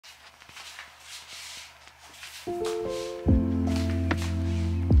Hey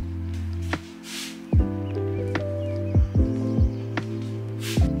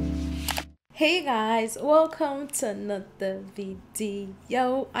guys, welcome to another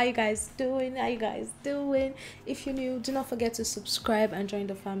video. How you guys doing? If you're new, do not forget to subscribe and join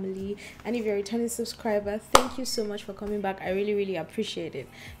the family. And if you're a returning subscriber, thank you so much for coming back. I really appreciate it.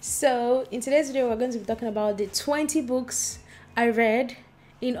 So in today's video, we're going to be talking about the 20 books I read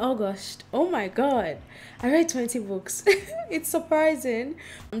in August. Oh my god, I read 20 books. It's surprising.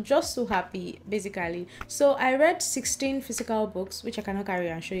 I'm just so happy, basically. So I read 16 physical books, which I cannot carry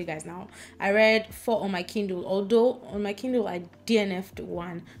and show you guys now. I read 4 on my Kindle, although on my Kindle I DNF'd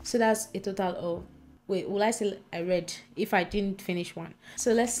 1, so that's a total of, wait, will I say I read if I didn't finish 1?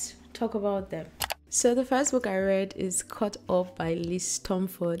 So let's talk about them. So the first book I read is Caught Up by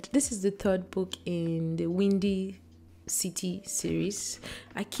𝓞𝓾𝓽𝓻𝓸. This is the 3rd book in the Windy City series.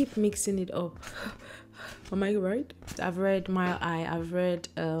 I keep mixing it up. Am I right? I've read Mile High, I've read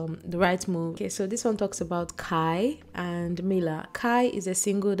The Right Move. Okay, so this one talks about Kai and Mila. Kai is a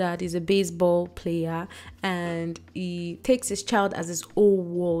single dad, he's a baseball player, and he takes his child as his whole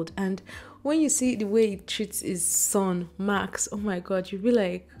world. And when you see the way he treats his son, Max, oh my god, you'll be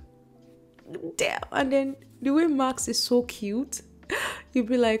like, damn. And then the way Max is so cute, you'll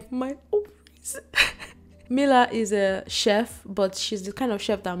be like, my ovaries. Mila is a chef, but she's the kind of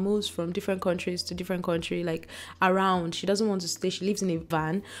chef that moves from different countries to different country, like around. She doesn't want to stay. She lives in a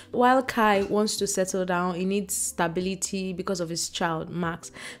van. While Kai wants to settle down, he needs stability because of his child,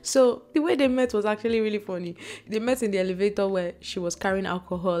 Max. So the way they met was actually really funny. They met in the elevator where she was carrying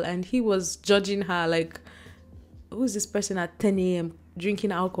alcohol, and he was judging her like, who's this person at 10 a.m.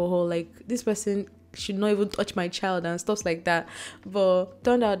 drinking alcohol? Like, this person should not even touch my child and stuff like that. But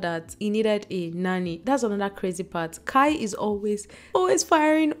turned out that he needed a nanny. That's another crazy part. Kai is always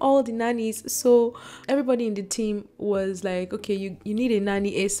firing all the nannies, so everybody in the team was like, okay, you need a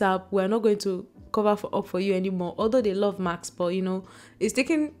nanny ASAP. We're not going to cover up for you anymore. Although they love Max, but you know, it's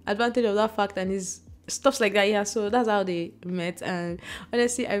taking advantage of that fact and his stuff like that. Yeah, so that's how they met. And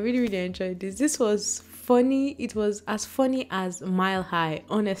honestly, I really enjoyed this. This was funny. It was as funny as Mile High,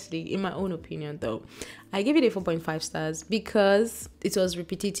 honestly, in my own opinion. Though I gave it a 4.5 stars because it was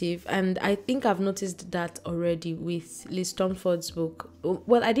repetitive, and I think I've noticed that already with 𝓞𝓾𝓽𝓻𝓸's book.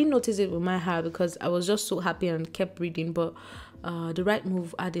 Well, I didn't notice it with Mile High because I was just so happy and kept reading, but The Right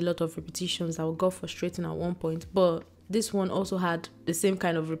Move had a lot of repetitions that got frustrating at one point. But this one also had the same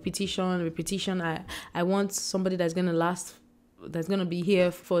kind of repetition. I want somebody that's gonna last, that's going to be here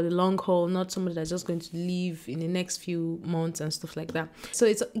for the long haul, not somebody that's just going to leave in the next few months and stuff like that. So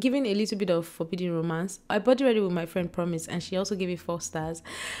it's giving a little bit of forbidden romance. I bought it already with my friend Promise, and she also gave it 4 stars.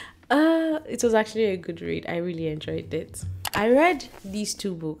 It was actually a good read. I really enjoyed it. I read these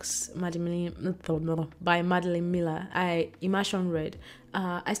 2 books, by Madeline Miller. I immersion read.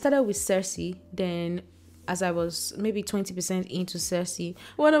 I started with Circe, then as I was maybe 20% into Circe,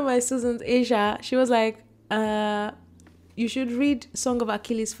 one of my students, Asia, she was like, you should read Song of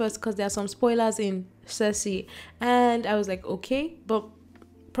Achilles first because there are some spoilers in Circe. And I was like, okay. But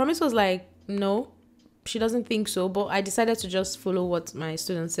Promise was like, no, she doesn't think so. But I decided to just follow what my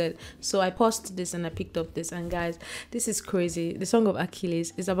student said. So I paused this and I picked up this. And guys, this is crazy. The Song of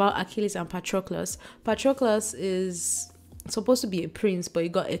Achilles is about Achilles and Patroclus. Patroclus is supposed to be a prince, but he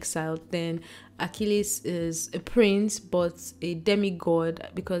got exiled. Then Achilles is a prince but a demigod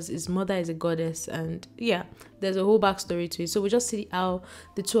because his mother is a goddess, and yeah, there's a whole backstory to it. So we just see how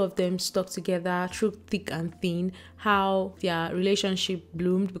the 2 of them stuck together through thick and thin, how their relationship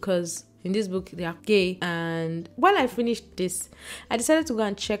bloomed, because in this book they are gay. And while I finished this, I decided to go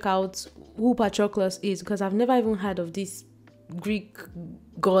and check out who Patroclus is, because I've never even heard of these Greek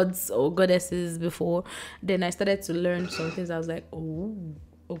gods or goddesses before. Then I started to learn some things. I was like, oh,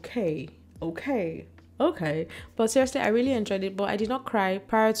 okay. But seriously, I really enjoyed it. But I did not cry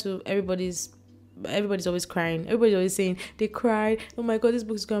prior to everybody's always crying. Everybody's always saying they cried. Oh my god, this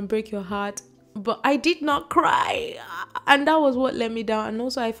book is gonna break your heart. But I did not cry, and that was what let me down. And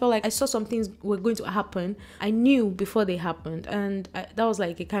also I felt like I saw some things were going to happen. I knew before they happened, and that was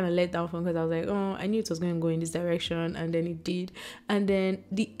like a kind of let down for me, because I was like, oh, I knew it was going to go in this direction, and then it did. And then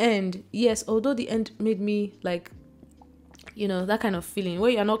the end, yes, although the end made me like, you know, that kind of feeling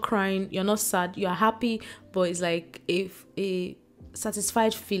where you're not crying, you're not sad, you're happy, but it's like a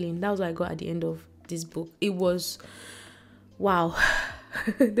satisfied feeling. That was what I got at the end of this book. It was, wow.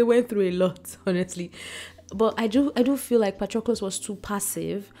 They went through a lot, honestly. But I do feel like Patroclus was too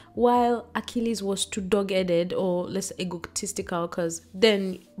passive, while Achilles was too dog-headed or less egotistical.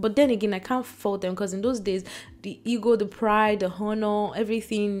 But then again, I can't fault them, because in those days, the ego, the pride, the honor,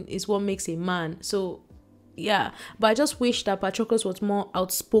 everything is what makes a man. So Yeah, but I just wish that Patroclus was more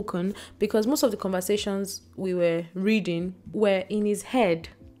outspoken, because most of the conversations we were reading were in his head.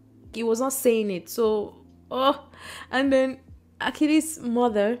 He was not saying it. So, and then Achilles'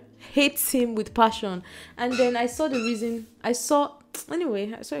 mother hates him with passion. And then I saw the reason. I saw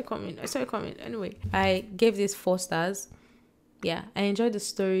it coming. Anyway, I gave this 4 stars. Yeah, I enjoyed the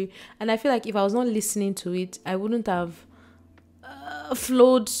story. And I feel like if I was not listening to it, I wouldn't have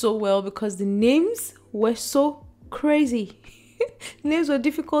flowed so well, because the names were so crazy. Names were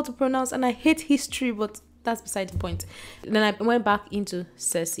difficult to pronounce, and I hate history, but that's beside the point. Then I went back into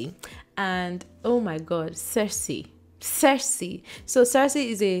Circe, and oh my god, Circe. So Circe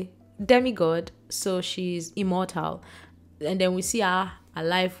is a demigod, so she's immortal. And then we see her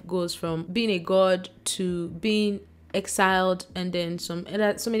life goes from being a god to being exiled, and then so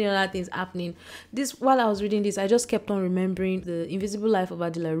many other things happening. While I was reading this, I just kept on remembering the invisible life of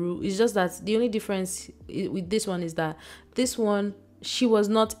𝓘𝓷𝓽𝓻𝓸. It's just that the only difference with this one is that this one, she was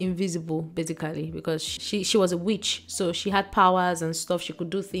not invisible, basically, because she was a witch, so she had powers and stuff, she could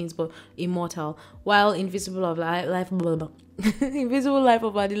do things, but immortal. While invisible of life blah, blah. Invisible life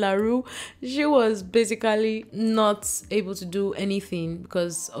of 𝓘𝓷𝓽𝓻𝓸, she was basically not able to do anything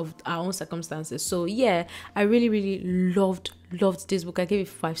because of our own circumstances. So yeah, I really loved this book. I gave it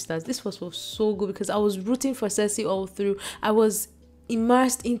 5 stars. This was so good because I was rooting for Circe all through. I was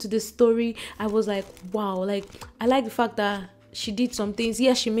immersed into the story. I was like, wow, like I like the fact that she did some things.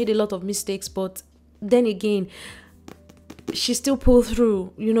 Yes, she made a lot of mistakes, but then again, she still pulled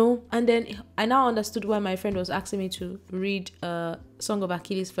through, you know. And then I now understood why my friend was asking me to read Song of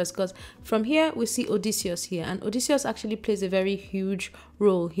Achilles first, because from here we see Odysseus here, and Odysseus actually plays a very huge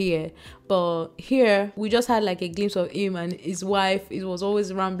role here. But here we just had like a glimpse of him and his wife. It was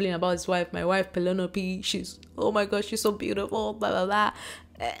always rambling about his wife. My wife Penelope, she's, oh my gosh, she's so beautiful, blah blah blah.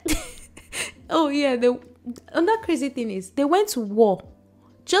 Oh yeah, another crazy thing is they went to war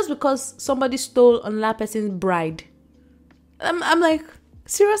just because somebody stole another person's bride. I'm like,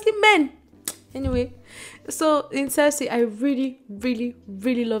 seriously, men? Anyway, so in Circe, I really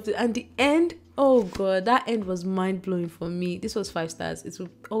loved it. And the end, oh god, that end was mind-blowing for me. This was 5 stars. It will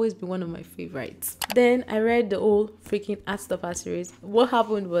always be one of my favorites. Then I read the whole freaking Heartstopper series. What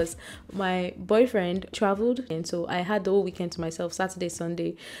happened was my boyfriend traveled, and so I had the whole weekend to myself. Saturday,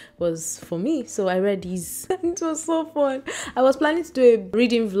 Sunday was for me, so I read these. It was so fun. I was planning to do a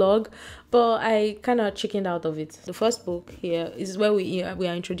reading vlog, but I kind of chickened out of it. The first book here is where we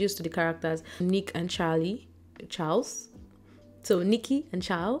are introduced to the characters Nick and Charles. So Nikki and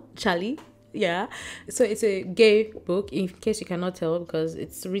Charlie. Yeah, so it's a gay book, in case you cannot tell, because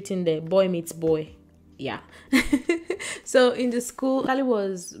it's written there, boy meets boy. Yeah. So in the school, Charlie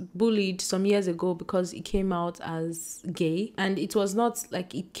was bullied some years ago because he came out as gay, and it was not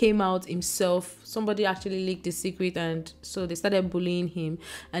like he came out himself. Somebody actually leaked the secret, and so they started bullying him.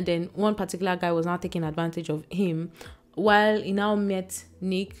 And then one particular guy was now taking advantage of him. While he now met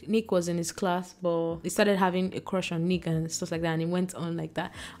Nick was in his class, but he started having a crush on Nick and stuff like that, and it went on like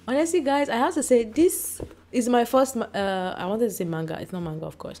that. Honestly, guys, I have to say, this is my first, I wanted to say manga, it's not manga,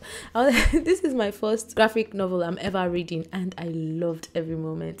 of course. This is my first graphic novel I'm ever reading, and I loved every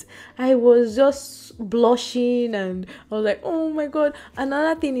moment. I was just blushing, and I was like, oh my god.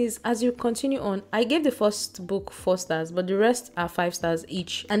 Another thing is, as you continue on, I gave the first book 4 stars, but the rest are 5 stars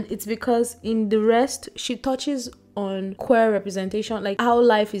each. And it's because in the rest, she touches on queer representation, like how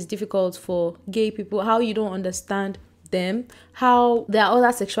life is difficult for gay people, how you don't understand them, how there are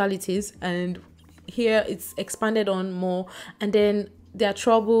other sexualities, and here it's expanded on more. And then their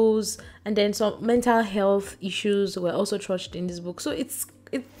troubles, and then some mental health issues were also touched in this book. So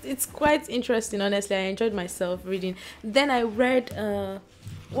it's quite interesting. Honestly, I enjoyed myself reading. Then I read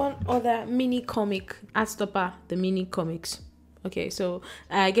one other mini comic, Heartstopper, the mini comics. Okay, so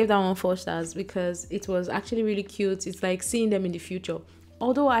I gave that one 4 stars because it was actually really cute. It's like seeing them in the future.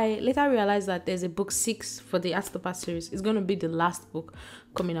 Although I later realized that there's a book 6 for the Heartstopper series. It's going to be the last book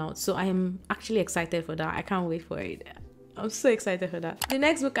coming out. So I am actually excited for that. I can't wait for it. I'm so excited for that. The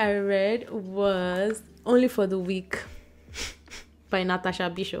next book I read was Only for the Weak by Natasha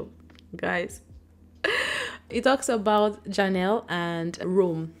Bishop. Guys, it talks about Janelle and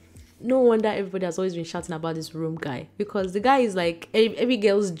Rome. No wonder everybody has always been shouting about this Rome guy, because the guy is like every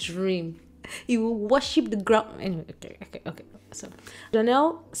girl's dream. He will worship the ground. Anyway, okay. So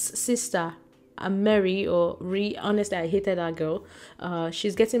Janelle's sister, Mary, or Ree, honestly, I hated that girl.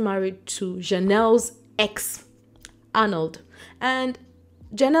 She's getting married to Janelle's ex, Arnold. And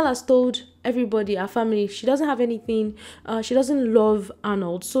Janelle has told everybody, her family, she doesn't have anything. She doesn't love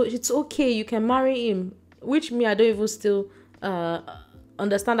Arnold. So it's okay, you can marry him. Which me, I don't even still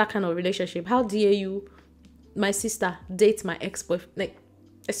understand that kind of relationship. How dare you my sister date my ex-boyfriend. Like,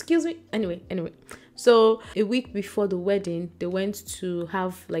 excuse me. Anyway. So a week before the wedding, they went to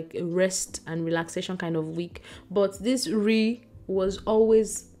have like a rest and relaxation kind of week. But this was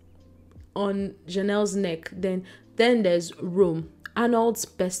always on Janelle's neck. Then there's Rome. Arnold's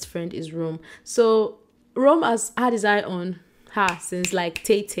best friend is Rome. So Rome has had his eye on her since like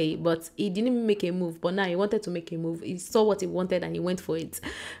Tay, but he didn't make a move. But now he wanted to make a move. He saw what he wanted and he went for it.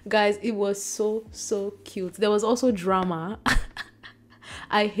 Guys, it was so cute. There was also drama.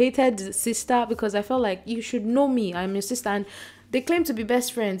 I hated the sister because I felt like, you should know me, I'm your sister, and they claim to be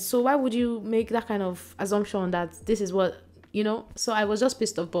best friends. So why would you make that kind of assumption that this is what, you know? So I was just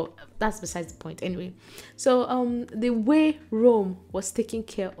pissed off, but that's besides the point. Anyway, so the way Rome was taking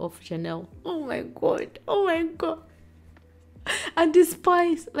care of Janelle, oh my god. And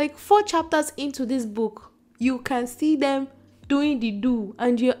despite like 4 chapters into this book, you can see them doing the do.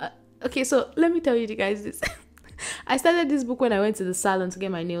 And you okay, so let me tell you guys this. I started this book when I went to the salon to get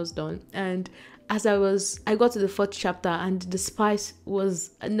my nails done, and as I got to the 4th chapter, and the spice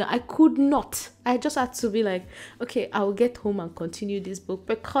was, no, I could not. I just had to be like, okay, I'll get home and continue this book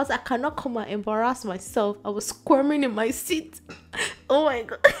because I cannot come and embarrass myself. I was squirming in my seat. Oh my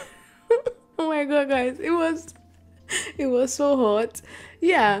god. Oh my god, guys, it was so hot.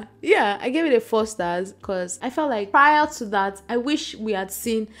 Yeah, I gave it a 4 stars because I felt like prior to that, I wish we had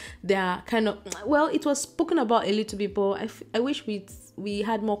seen their kind of, well, it was spoken about a little bit, but I wish we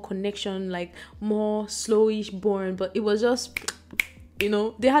had more connection, like more slowish born, but it was just, you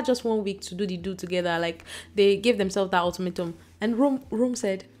know, they had just 1 week to do the do together. Like, they gave themselves that ultimatum, and Rome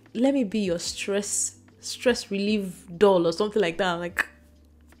said, let me be your stress relief doll or something like that. Like,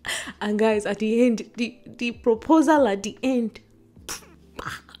 and guys, at the end, the proposal at the end,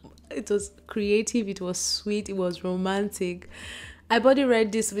 it was creative, it was sweet, it was romantic. I already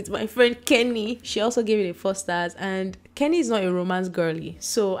read this with my friend Kenny. She also gave it a 4 stars, and Kenny is not a romance girly,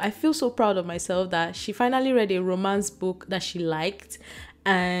 so I feel so proud of myself that she finally read a romance book that she liked,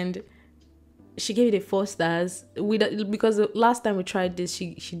 and she gave it a 4 stars. Because the last time we tried this,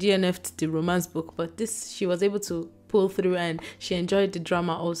 she DNF'd the romance book, but this she was able to pull through, and she enjoyed the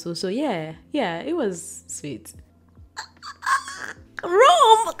drama also. So yeah, it was sweet.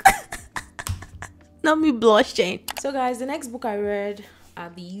 Rome. Not me blushing. So guys, the next book I read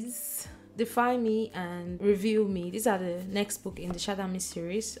are these: Defy Me and Reveal Me. These are the next book in the 𝓘𝓷𝓽𝓻𝓸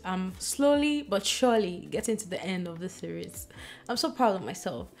series. I'm slowly but surely getting to the end of the series. I'm so proud of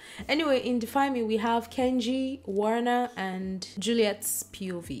myself. Anyway, in Defy Me, we have 𝓘𝓷𝓽𝓻𝓸 and Juliet's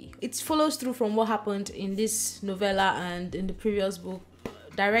POV. It follows through from what happened in this novella and in the previous book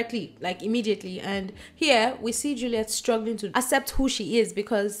directly, like immediately. And here we see Juliet struggling to accept who she is,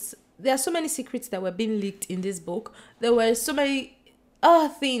 because there are so many secrets that were being leaked in this book. There were so many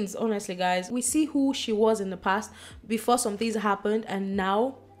things, honestly, guys. We see who she was in the past before some things happened, and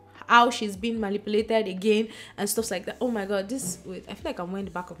now how she's been manipulated again and stuff like that. Oh my god, wait, I feel like I'm wearing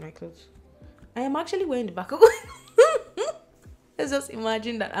the back of my clothes. I am actually wearing the back of let's just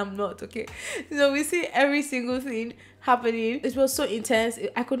imagine that I'm not, okay? So we see every single thing happening. It was so intense.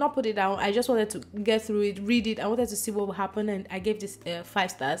 I could not put it down. I just wanted to get through it, read it. I wanted to see what would happen, and I gave this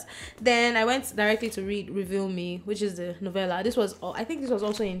 5 stars. Then I went directly to read Reveal Me, which is the novella. I think this was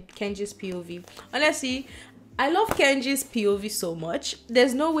also in Kenji's POV. Honestly, I love Kenji's POV so much.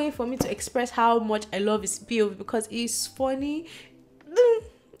 There's no way for me to express how much I love his POV, because it's funny.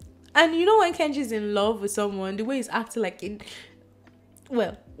 And you know, when Kenji's in love with someone, the way he's acting, like in,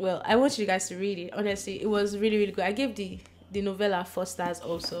 well, I want you guys to read it. Honestly, it was really, really good. I gave the novella 4 stars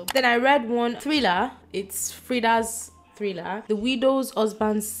also. Then I read one thriller. It's Frida's thriller, The Widow's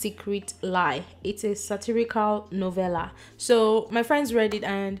Husband's Secret Lie. It's a satirical novella. So my friends read it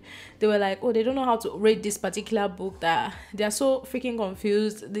and they were like, oh, they don't know how to rate this particular book, that they are so freaking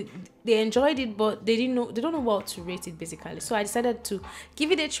confused. They enjoyed it, but they don't know what to rate it, basically. So I decided to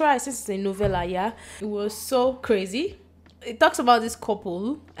give it a try since it's a novella. Yeah, it was so crazy. It talks about this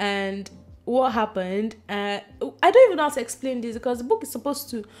couple and what happened. I don't even know how to explain this, because the book is supposed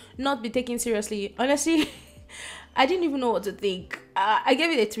to not be taken seriously. Honestly, I didn't even know what to think. I gave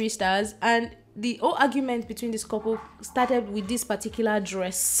it a 3 stars, and the whole argument between this couple started with this particular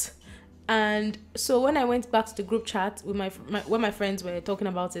dress. And so when I went back to the group chat with when my friends were talking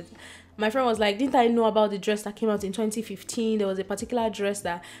about it, my friend was like, didn't I know about the dress that came out in 2015? There was a particular dress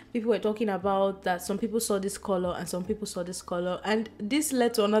that people were talking about, that some people saw this color and some people saw this color, and this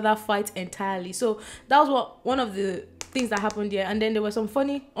led to another fight entirely. So that was one of the things that happened here. And then there were some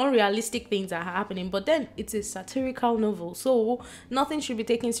funny, unrealistic things that are happening, but then it's a satirical novel, so nothing should be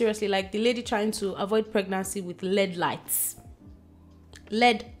taken seriously, like the lady trying to avoid pregnancy with LED lights.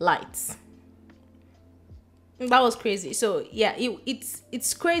 That was crazy. So yeah,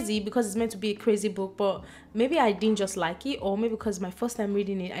 it's crazy because it's meant to be a crazy book, but maybe I didn't just like it, or maybe because my first time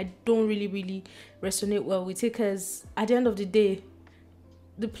reading it, I don't really resonate well with it, because at the end of the day,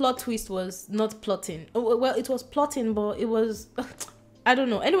 the plot twist was not plotting. Oh, well, it was plotting, but it was I don't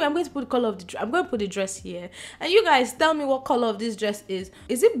know. Anyway, I'm going to put the color of the I'm going to put the dress here, and you guys tell me what color of this dress is.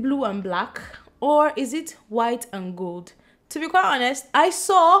 Is it blue and black, or is it white and gold? To be quite honest, I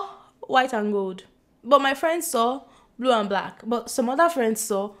saw white and gold, but my friends saw blue and black, but some other friends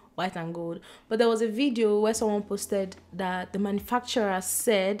saw white and gold. But there was a video where someone posted that the manufacturer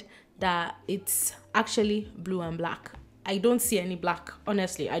said that it's actually blue and black. I don't see any black,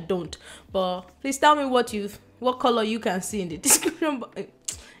 honestly, I don't. But please tell me what color you can see in the description,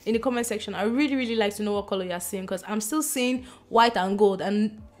 in the comment section. I really like to know what color you are seeing, because I'm still seeing white and gold,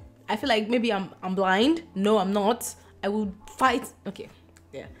 and I feel like maybe I'm blind. No, I'm not. I will fight. Okay,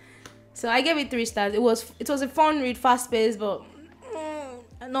 yeah. So I gave it 3 stars. It was a fun read, fast paced, but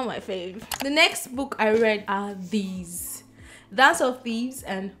not my fave. The next book I read are these: Dance of Thieves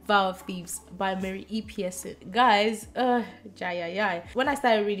and Vow of Thieves by Mary E. Pearson. Guys, when I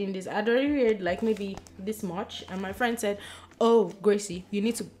started reading this, I'd already read like maybe this much, and my friend said, "Oh, Gracie, you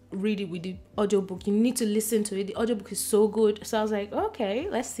need to read it with the audiobook. You need to listen to it. The audiobook is so good." So I was like, okay,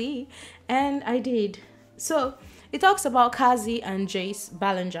 let's see. And I did. So it talks about Kezzy and Jace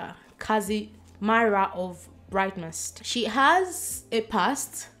Ballinger. Kezzy, Myra of Brightmist. She has a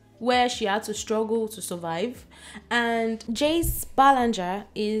past where she had to struggle to survive, and Jace Ballinger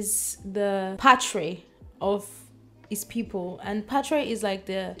is the patre of his people, and patre is like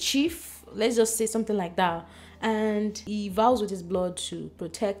the chief, let's just say something like that, and he vows with his blood to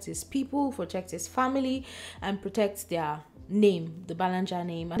protect his people, protect his family, and protect their name, the Ballinger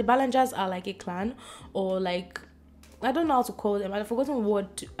name. And the Ballingers are like a clan, or like, I don't know how to call them. I've forgotten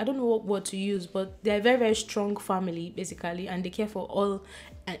I don't know what word to use, but they're a very strong family basically, and they care for all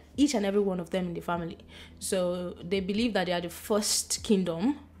and each and every one of them in the family. So they believe that they are the first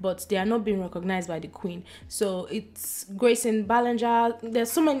kingdom, but they are not being recognized by the queen. So it's Grace and Ballinger.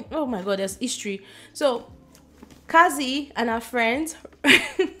 There's so many. Oh my god, there's history. So Kezzy and her friends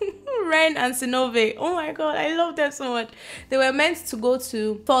Ren and Sinove. Oh my god, I love them so much. They were meant to go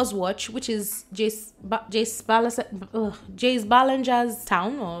to Thor's Watch, which is Jace Ballinger's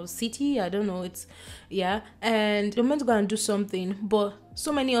town or city. I don't know. It's yeah, and they were meant to go and do something, but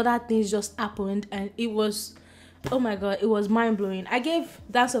so many other things just happened, and it was, oh my god, it was mind-blowing. I gave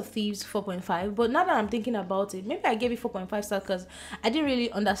Dance of Thieves 4.5, but now that I'm thinking about it, maybe I gave it 4.5 stars because I didn't really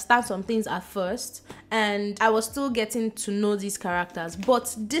understand some things at first, and I was still getting to know these characters.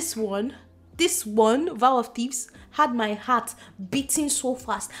 But this one, Vow of Thieves, had my heart beating so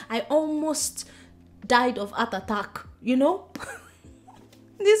fast. I almost died of heart attack, you know?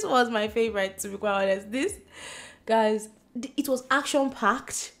 This was my favorite, to be quite honest. This, guys, it was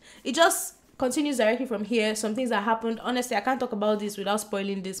action-packed. It just continues directly from here. Some things that happened, honestly, I can't talk about this without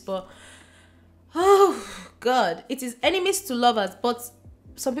spoiling this, but oh god, it is enemies to lovers. But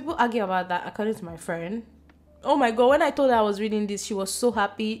some people argue about that, according to my friend. Oh my god, when I told her I was reading this, she was so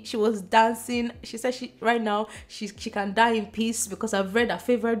happy. She was dancing. She said right now she can die in peace because I've read her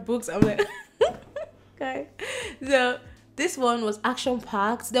favorite books. I'm like okay. So this one was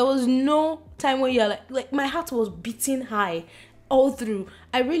action-packed. There was no time when you're like my heart was beating high all through.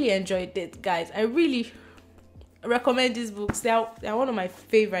 I really enjoyed it, guys. I really recommend these books. They're one of my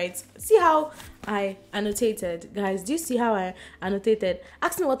favorites. See how I annotated, guys? Do you see how I annotated?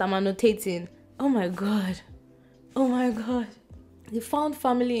 Ask me what I'm annotating. Oh my god. Oh my god. The found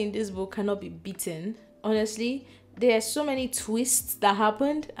family in this book cannot be beaten. Honestly, there are so many twists that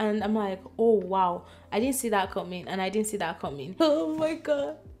happened, and I'm like, oh wow, I didn't see that coming, and I didn't see that coming. Oh my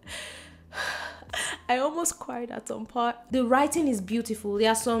god. I almost cried at some part. The writing is beautiful. There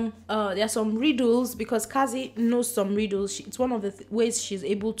are some riddles, because Kezzy knows some riddles. It's one of the ways she's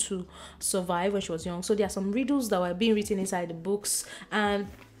able to survive when she was young. So there are some riddles that were being written inside the books, and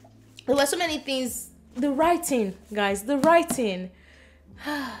there were so many things. The writing, guys, the writing.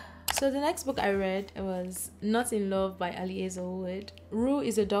 So the next book I read was Not in Love by Achilles. Rue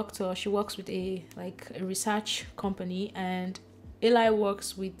is a doctor. She works with a research company, and Eli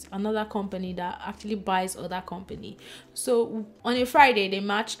works with another company that actually buys other company. So on a Friday, they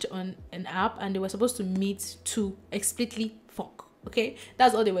matched on an app, and they were supposed to meet to explicitly fuck. Okay,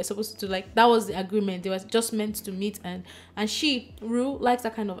 that's all they were supposed to do. Like, that was the agreement. They were just meant to meet, and Rue likes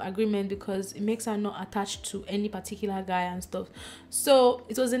that kind of agreement because it makes her not attached to any particular guy and stuff. So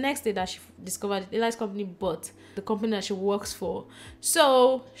it was the next day that she discovered Eli's company bought the company that she works for.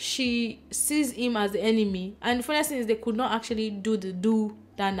 So she sees him as the enemy, and the funniest thing is they could not actually do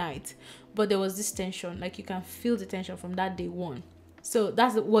that night. but there was this tension. Like, you can feel the tension from that day one. So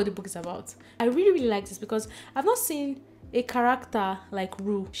that's what the book is about. I really like this because I've not seen a character like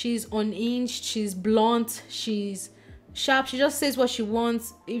Rue. She's unhinged, she's blunt, she's sharp, she just says what she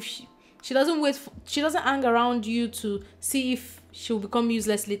wants. If she doesn't wait she doesn't hang around you to see if she'll become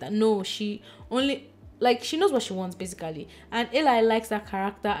useless later. No, she only, like, she knows what she wants basically. And Eli likes that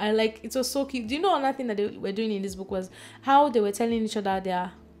character. I like, it was so cute. Do you know another thing that they were doing in this book was how they were telling each other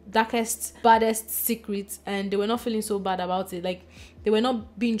their darkest, baddest secrets, and they were not feeling so bad about it. Like, they were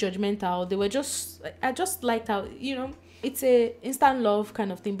not being judgmental. They were just, I just liked how, you know, it's a instant love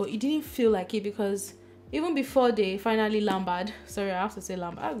kind of thing, but it didn't feel like it because even before they finally lambad, sorry, I have to say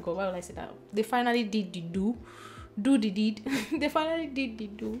lambad. Oh God, why would I say that? They finally did the do the deed. They finally did the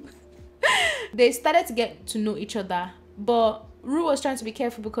do. They started to get to know each other, but Rue was trying to be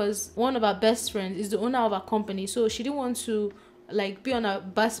careful because one of our best friends is the owner of our company, so she didn't want to like be on her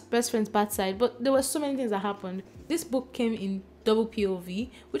best friend's bad side. But there were so many things that happened. This book came in double POV,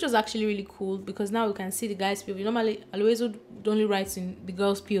 which was actually really cool because now we can see the guy's POV. Normally Aloysius would only write in the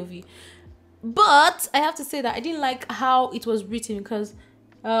girl's POV, but I have to say that I didn't like how it was written because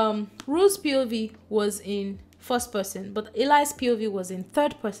Rue's POV was in first person, but Eli's POV was in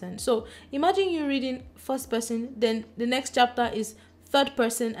third person. So imagine you reading first person, then the next chapter is third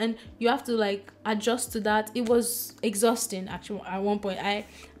person, and you have to like adjust to that. It was exhausting actually at one point. I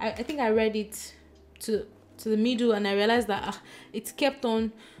think I read it to the middle and I realized that it kept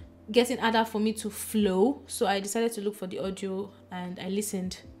on getting harder for me to flow, so I decided to look for the audio and I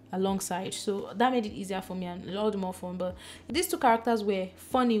listened alongside, so that made it easier for me and a lot more fun. But these two characters were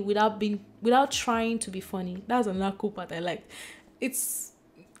funny without trying to be funny. That's another cool part I liked. It's,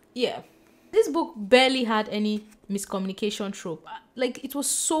 yeah, this book barely had any miscommunication trope. Like, it was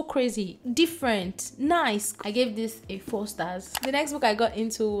so crazy, different, nice. I gave this a 4 stars. The next book I got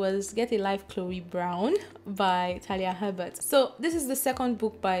into was Get a Life 𝓘𝓷𝓽𝓻𝓸 by 𝓘𝓷𝓽𝓻𝓸. So this is the second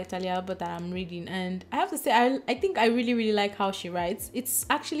book by 𝓘𝓷𝓽𝓻𝓸 that I'm reading, and I have to say I think I really like how she writes. It's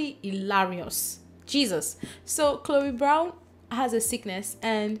actually hilarious. Jesus. So 𝓘𝓷𝓽𝓻𝓸 has a sickness,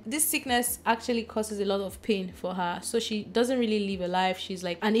 and this sickness actually causes a lot of pain for her, so she doesn't really live a life. She's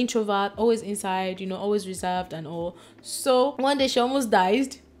like an introvert, always inside, you know, always reserved and all. So one day she almost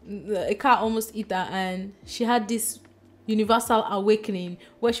died. A car almost hit her, and she had this universal awakening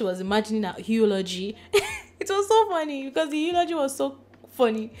where she was imagining a eulogy. It was so funny because the eulogy was so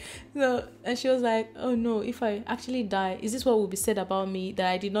funny. So, and she was like, oh no, if I actually die, is this what will be said about me,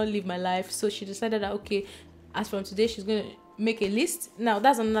 that I did not live my life? So she decided that, okay, as from today she's gonna make a list. Now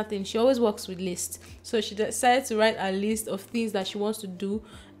that's another thing, she always works with lists, so she decided to write a list of things that she wants to do,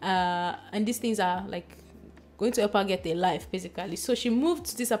 and these things are like going to help her get a life basically. So she moved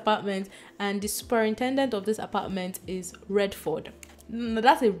to this apartment, and the superintendent of this apartment is Redford. No,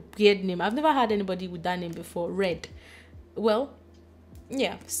 that's a weird name. I've never had anybody with that name before. Red. Well,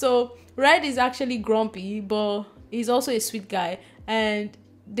 yeah, so Red is actually grumpy, but he's also a sweet guy, and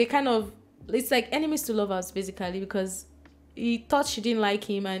they kind of, it's like enemies to lovers basically, because he thought she didn't like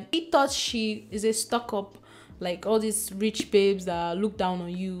him, and he thought she is a stuck up, like all these rich babes that look down on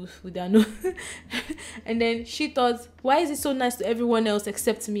you with their nose. And then she thought, why is it so nice to everyone else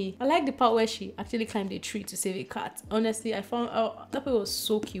except me? I like the part where she actually climbed a tree to save a cat. Honestly, I found that part was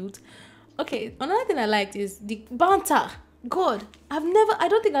so cute. Okay, another thing I liked is the banter. God, I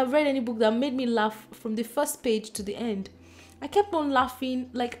don't think I've read any book that made me laugh from the first page to the end. I kept on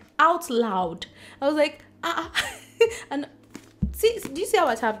laughing like out loud. I was like, and see, do you see how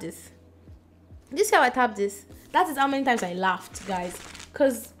I tap this? Do you see how I tap this? That is how many times I laughed, guys.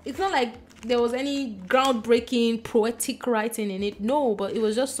 Because it's not like there was any groundbreaking poetic writing in it. No, but it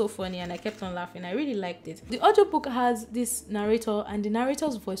was just so funny and I kept on laughing. I really liked it. The audiobook has this narrator, and the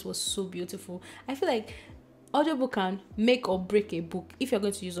narrator's voice was so beautiful. I feel like audiobook can make or break a book if you're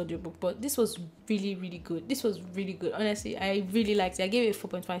going to use audiobook, but this was really good. This was really good. Honestly, I really liked it. I gave it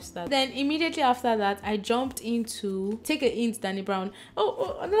 4.5 stars. Then immediately after that, I jumped into Take a Hint, Dani Brown.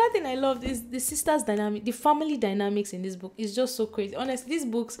 Oh, another thing I loved is the sisters dynamic, the family dynamics in this book is just so crazy. Honestly, these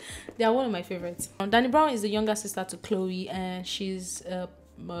books, they are one of my favorites. Dani Brown is the younger sister to Chloe, and she's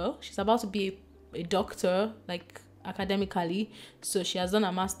about to be a doctor, like academically. So she has done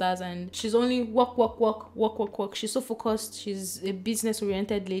her master's, and she's only work. She's so focused. She's a business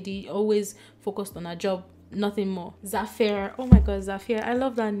oriented lady, always focused on her job, nothing more. Zafir, oh my god, Zafir, I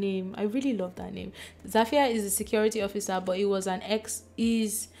love that name. I really love that name. Zafir is a security officer, but he was an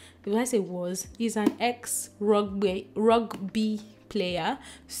he's an ex rugby player.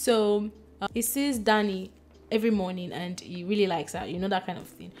 So he sees Dani every morning and he really likes her, you know, that kind of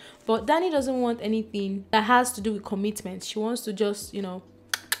thing. But Dani doesn't want anything that has to do with commitment. She wants to just, you know,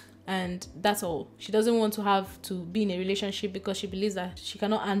 and that's all. She doesn't want to have to be in a relationship because she believes that she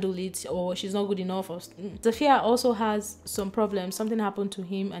cannot handle it or she's not good enough. Sophia also has some problems. Something happened to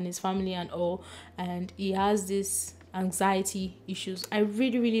him and his family and all, and he has this anxiety issues. I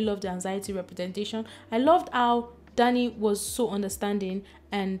really love the anxiety representation. I loved how Danny was so understanding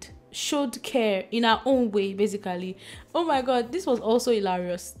and showed care in her own way, basically. Oh my god, this was also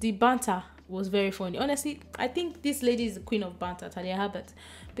hilarious. The banter was very funny. Honestly, I think this lady is the queen of banter, 𝓘𝓷𝓽𝓻𝓸,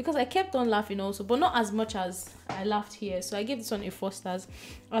 because I kept on laughing also, but not as much as I laughed here. So I gave this one a 4 stars.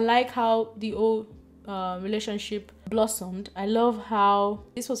 I like how the whole relationship blossomed. I love how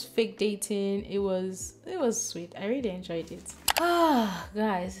this was fake dating. It was sweet. I really enjoyed it.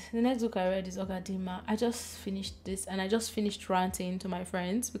 Guys, the next book I read is Ogadinma. I just finished this and I just finished ranting to my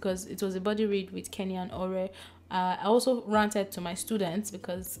friends because it was a buddy read with 𝓞𝓾𝓸𝓽𝓻𝓸. I also ranted to my students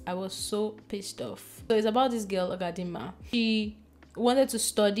because I was so pissed off. So it's about this girl Ogadinma. She wanted to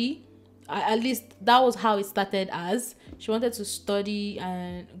study, at least that was how it started as. She wanted to study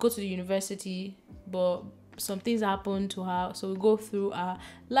and go to the university, but some things happened to her, so we go through her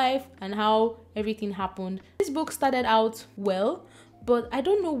life and how everything happened. This book started out well, but I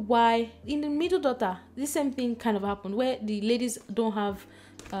don't know why in the middle daughter this same thing kind of happened, where the ladies don't have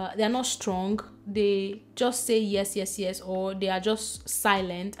they're not strong, they just say yes, or they are just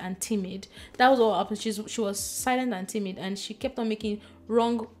silent and timid. That was what happened. She was silent and timid, and she kept on making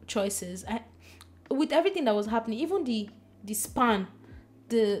wrong choices. With everything that was happening, even the span,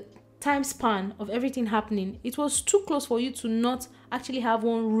 the time span of everything happening, it was too close for you to not actually have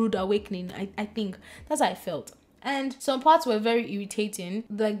one rude awakening. I think that's how I felt. And some parts were very irritating,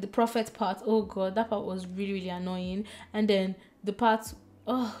 like the prophet part. Oh god, that part was really annoying. And then the parts,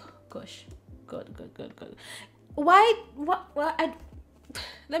 oh gosh, god,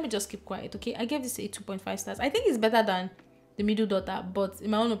 let me just keep quiet, okay? I gave this a 2.5 stars. I think it's better than the middle daughter, but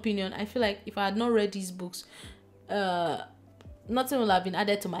in my own opinion, I feel like if I had not read these books, nothing will have been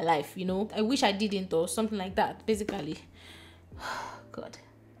added to my life, you know. I wish I didn't, or something like that, basically. God,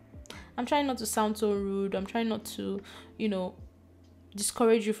 I'm trying not to sound so rude. I'm trying not to, you know,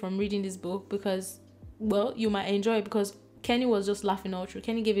 discourage you from reading this book because, well, you might enjoy it, because Kenny was just laughing all through.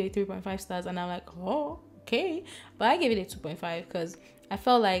 Kenny gave it a 3.5 stars and I'm like, oh, okay. But I gave it a 2.5 because I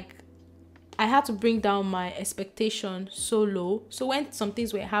felt like I had to bring down my expectation so low. So when some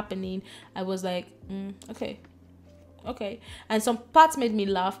things were happening, I was like, okay. And some parts made me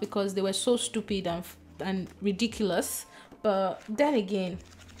laugh because they were so stupid and ridiculous. But then again,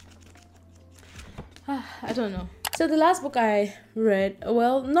 I don't know. So the last book I read,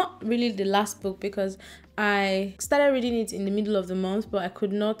 well, not really the last book, because I started reading it in the middle of the month, but I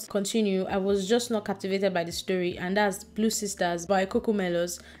could not continue. I was just not captivated by the story, and that's Blue Sisters by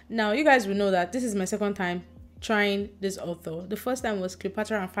𝓘𝓷𝓽𝓻𝓸. Now, you guys will know that this is my second time trying this author. The first time was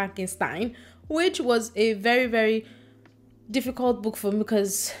𝓘𝓷𝓽𝓻𝓸, which was a very difficult book for me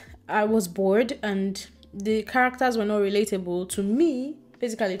because I was bored and the characters were not relatable to me.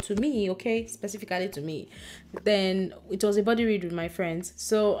 Basically to me, okay, specifically to me. Then it was a buddy read with my friends,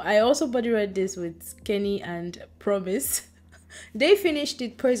 so I also buddy read this with Kenny and Promise. They finished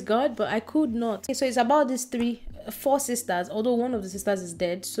it, praise God, but I could not. Okay, so it's about these four sisters, although one of the sisters is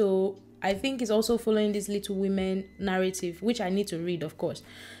dead, so I think it's also following this Little Women narrative, which I need to read, of course.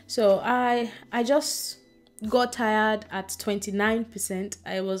 So I just got tired at 29%.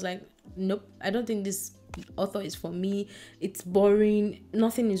 I was like, nope, I don't think this author is for me. It's boring,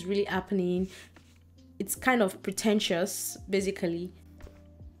 nothing is really happening, it's kind of pretentious, basically.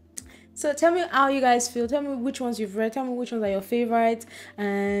 So tell me how you guys feel, tell me which ones you've read, tell me which ones are your favorite.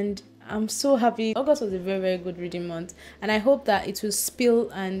 And I'm so happy. August was a very good reading month, and I hope that it will spill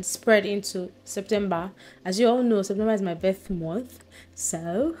and spread into September. As you all know, September is my birth month,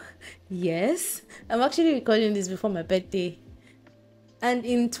 so yes, I'm actually recording this before my birthday, and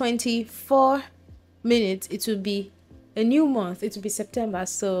in 24 minutes it will be a new month. It will be September,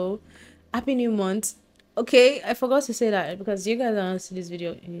 so happy new month. Okay, I forgot to say that because you guys are going to see this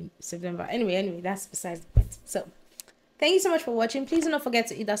video in September. Anyway, that's besides the point. So thank you so much for watching. Please do not forget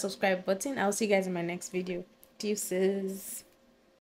to hit that subscribe button. I'll see you guys in my next video. Deuces.